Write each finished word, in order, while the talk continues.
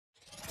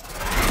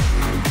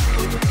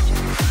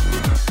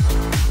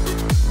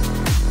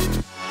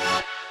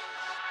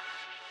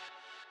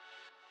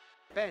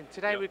Ben,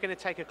 today we're going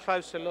to take a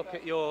closer look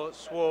at your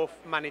Swarf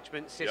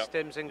Management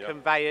Systems and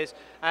conveyors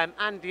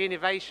and the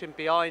innovation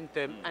behind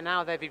them and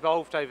how they've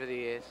evolved over the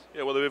years.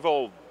 Yeah, well, they've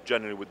evolved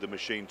generally with the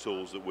machine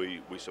tools that we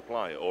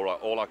supply.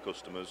 All our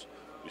customers,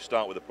 we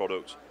start with a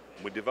product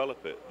and we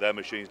develop it. Their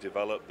machines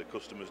develop, the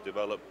customers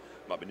develop,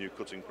 might be new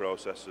cutting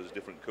processes,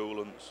 different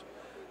coolants,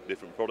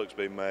 different products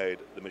being made.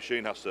 The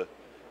machine has to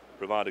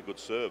provide a good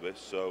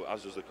service, so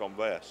as does the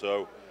conveyor.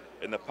 So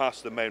in the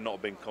past, they may not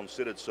have been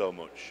considered so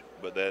much,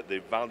 but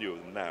the value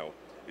of them now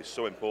is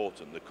so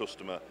important. The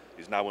customer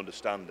is now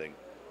understanding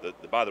that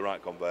they buy the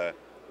right conveyor,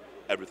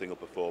 everything will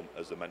perform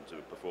as they're meant to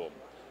perform.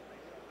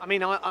 I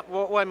mean,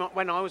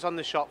 when I was on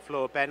the shop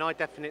floor, Ben, I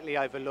definitely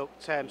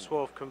overlooked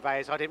Swarf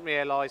conveyors. I didn't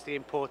realise the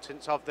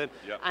importance of them.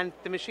 And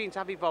the machines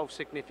have evolved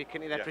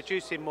significantly. They're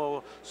producing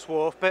more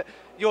Swarf, but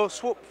your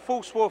full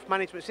Swarf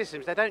management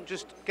systems, they don't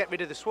just get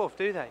rid of the Swarf,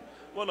 do they?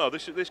 Well, no,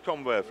 this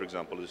conveyor, for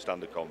example, is a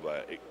standard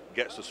conveyor. It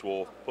gets the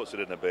Swarf, puts it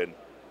in a bin,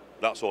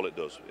 that's all it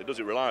does. It does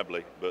it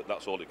reliably, but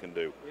that's all it can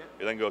do.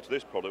 You then go to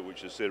this product,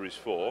 which is Series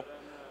 4.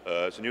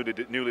 It's a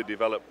newly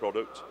developed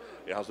product.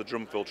 It has the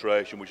drum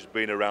filtration, which has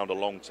been around a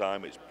long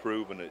time. It's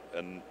proven it,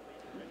 and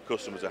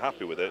customers are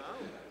happy with it.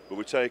 But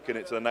we're taking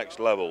it to the next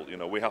level. You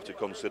know, we have to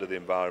consider the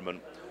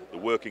environment, the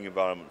working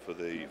environment for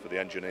the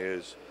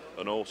engineers,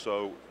 and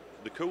also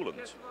the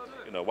coolant.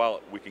 You know,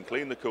 while we can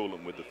clean the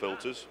coolant with the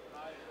filters,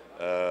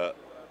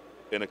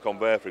 in a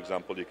conveyor, for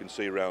example, you can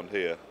see around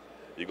here,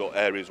 you've got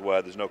areas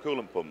where there's no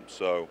coolant pumps.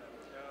 So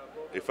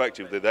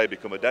effectively, they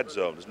become a dead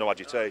zone. There's no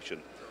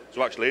agitation.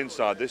 So actually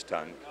inside this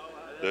tank,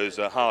 there's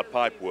a hard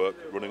pipe work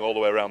running all the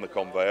way around the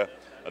conveyor,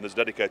 and there's a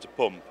dedicated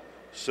pump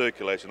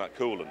circulating that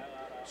coolant.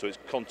 So it's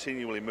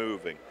continually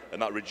moving,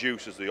 and that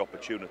reduces the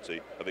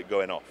opportunity of it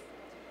going off.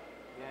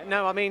 Yeah,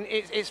 no, I mean,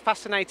 it's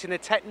fascinating, the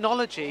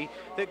technology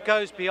that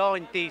goes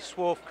behind these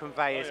Swarf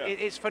conveyors.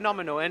 It's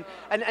phenomenal, and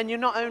you're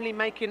not only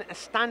making a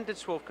standard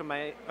Swarf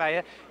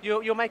conveyor,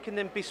 you're making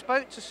them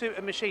bespoke to suit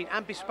a machine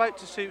and bespoke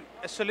to suit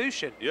a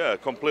solution. Yeah,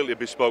 completely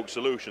bespoke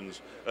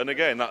solutions. And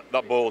again,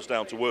 that boils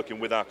down to working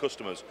with our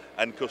customers,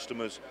 end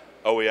customers,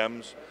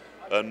 OEMs.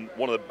 And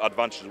one of the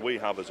advantages we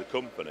have as a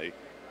company,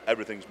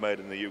 everything's made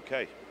in the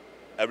UK.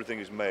 Everything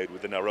is made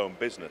within our own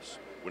business.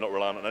 We're not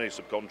relying on any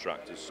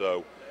subcontractors,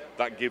 so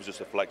that gives us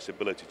the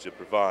flexibility to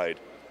provide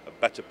a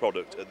better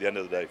product at the end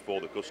of the day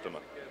for the customer.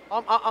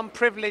 I'm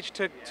privileged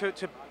to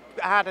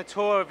had a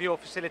tour of your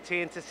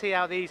facility and to see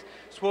how these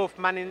Swarf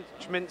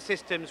management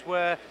systems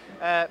were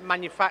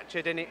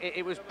manufactured, and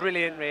it was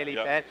brilliant, really,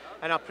 Ben,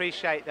 and I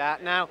appreciate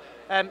that. Now,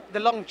 the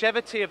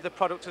longevity of the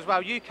product as well.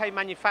 UK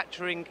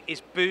manufacturing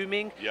is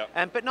booming,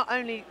 but not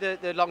only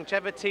the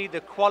longevity,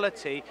 the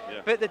quality,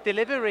 but the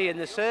delivery and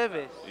the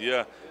service.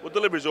 Yeah, well,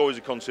 delivery is always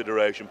a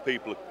consideration.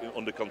 People are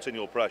under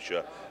continual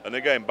pressure, and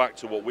again, back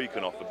to what we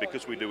can offer,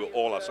 because we do it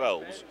all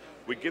ourselves,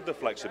 we give the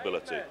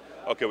flexibility.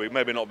 Okay, we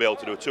maybe not be able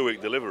to do a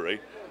 2-week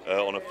delivery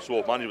on a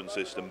Swarf management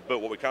system, but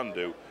what we can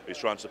do is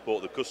try and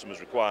support the customer's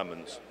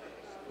requirements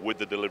with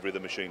the delivery of the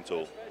machine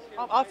tool.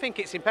 I think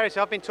it's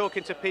imperative. I've been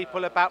talking to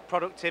people about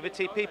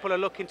productivity. People are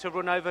looking to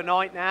run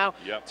overnight now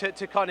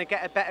to kind of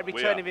get a better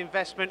return of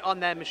investment on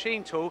their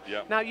machine tool.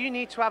 Now, you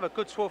need to have a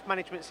good Swarf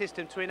management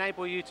system to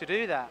enable you to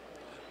do that.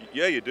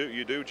 Yeah, you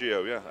do,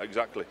 Gio, yeah,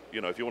 exactly.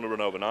 You know, if you want to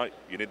run overnight,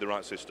 you need the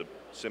right system.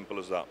 Simple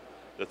as that.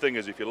 The thing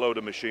is, if you load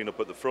a machine up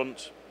at the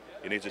front,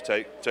 you need to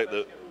take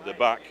the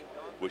back,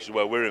 which is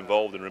where we're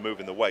involved in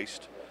removing the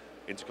waste,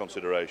 into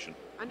consideration.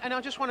 And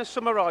I just want to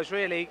summarise,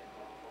 really,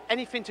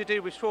 anything to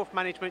do with Swarf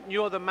management,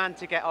 you're the man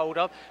to get hold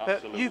of.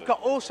 Absolutely. But you've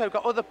also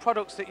got other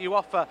products that you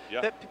offer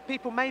that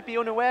people may be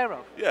unaware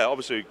of. Yeah,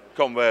 obviously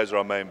conveyors are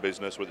our main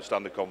business with the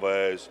standard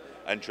conveyors,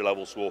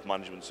 entry-level Swarf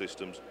management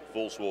systems,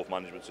 full Swarf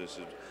management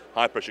systems,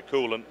 high-pressure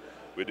coolant.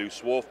 We do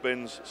Swarf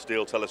bins,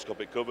 steel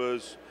telescopic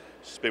covers,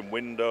 spin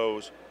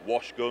windows,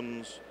 wash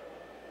guns,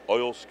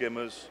 oil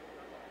skimmers,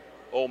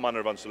 all manner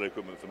of ancillary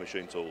equipment for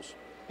machine tools.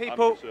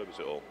 People service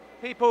it all.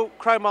 People,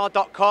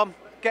 Cromar.com,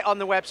 get on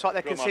the website,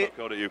 they can see it.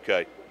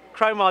 Cromar.co.uk.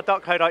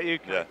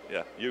 Cromar.co.uk.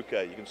 Yeah,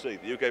 UK, you can see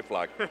the UK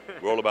flag.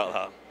 We're all about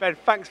that. Ben,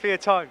 thanks for your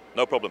time.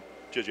 No problem.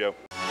 Cheers, Gio.